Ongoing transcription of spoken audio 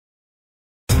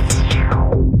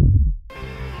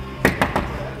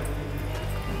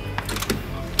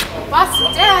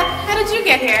Boston Dad, how did you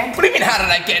get here? What do you mean, how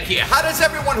did I get here? How does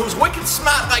everyone who's wicked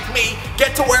smart like me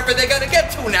get to wherever they're gonna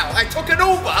get to now? I took an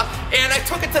Uber, and I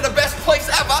took it to the best place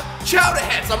ever,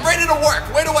 Chowdaheadz. I'm ready to work.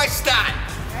 Where do I start?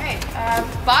 Alright,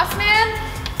 boss man?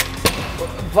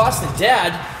 Boston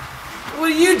Dad? What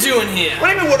are you doing here?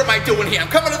 What do you mean, what am I doing here? I'm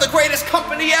coming to the greatest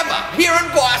company ever, here in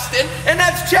Boston, and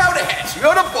that's Chowdaheadz.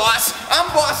 You're the boss, I'm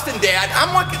Boston Dad, I'm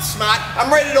wicked smart,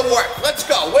 I'm ready to work. Let's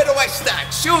go. Where do I start?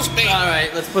 Excuse me.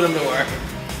 Alright, let's put him to work.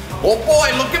 Oh boy,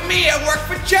 look at me, I work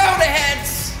for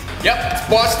Chowdaheadz. Yep, it's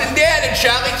Boston Dad and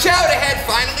Charlie Chowdahead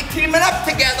finally teaming up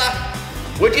together.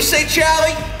 What'd you say,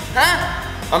 Charlie? Huh?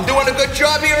 I'm doing a good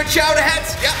job here at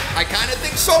Chowdaheadz? Yep, I kinda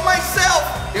think so myself.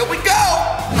 Here we go.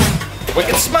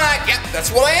 Wicked smart, yep,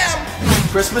 that's what I am.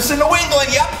 Christmas in New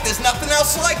England, yep, there's nothing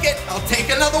else like it. I'll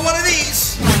take another one of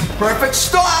these. Perfect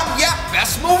Storm, yep,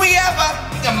 best movie ever.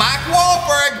 You got Mark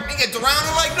Wahlberg, you get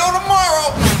drowning like no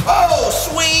tomorrow. Oh,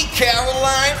 Sweet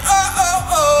Caroline,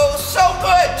 oh, so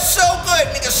good, so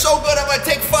good. Nigga, so good, I'm gonna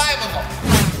take 5 of them.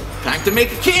 Time to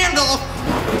make a candle.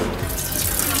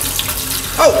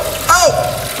 Oh,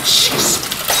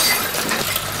 jeez.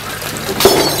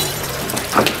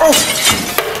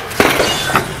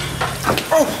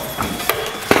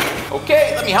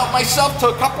 Okay, let me help myself to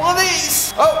a couple of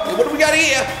these. Oh, what do we got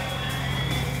here?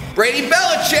 Brady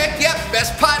Belichick, yep,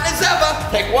 best partners ever.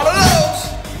 Take one of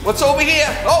those. What's over here?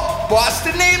 Oh,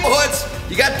 Boston neighborhoods.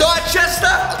 You got Dorchester?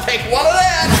 I'll take one of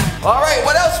that. All right,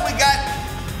 what else we got?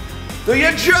 Do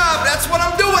your job, that's what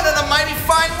I'm doing, and a mighty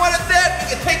fine one at that.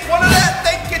 You can take one of that.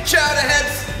 Thank you,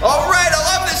 Chowdaheadz. All right, I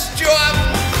love this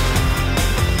job.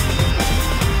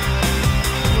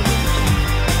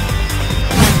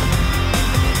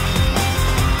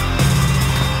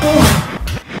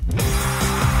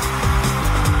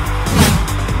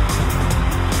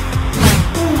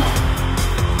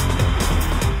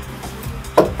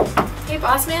 Hey,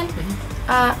 boss man.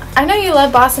 I know you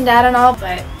love Boston Dad and all,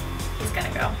 but he's gonna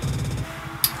go.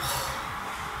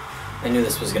 I knew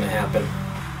this was gonna happen.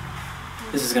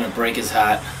 This is gonna break his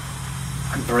heart.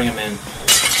 Bring him in.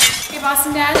 Hey,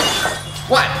 Boston Dad.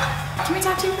 What? Can we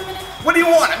talk to you for a minute? What do you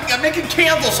want? I'm making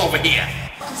candles over here.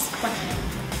 Just 1 minute.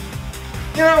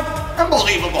 You know,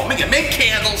 unbelievable. We can make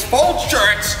candles, fold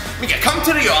shirts, we can come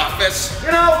to the office.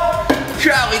 You know,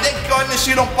 Charlie, thank goodness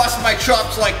you don't bust my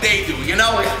chops like they do, you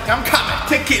know? I'm coming.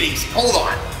 Take it easy. Hold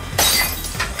on.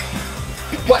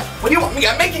 What do you want?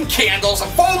 I'm making candles,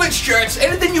 I'm folding shirts.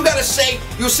 Anything you gotta say,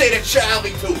 you say to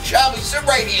Charlie too. Charlie, sit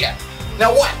right here.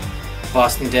 Now what?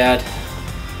 Boston Dad,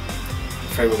 I'm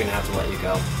afraid we're gonna have to let you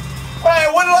go. Hey,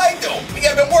 what did I do?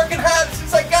 I've been working hard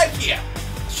since I got here.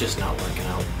 It's just not working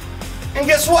out. And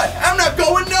guess what? I'm not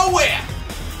going nowhere.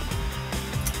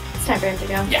 It's time for him to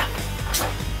go. Yeah.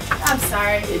 I'm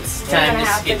sorry. It's You're time gonna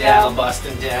to have skedaddle, go.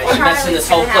 Boston Dad. Well, You're messing this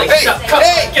whole Charlie's place gonna up. have Come to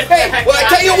on, stay. get the heck Well, I out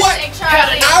tell you of what, here.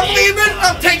 Charlie. I'm leaving.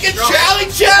 I'm taking Charlie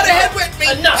Chowdaheadz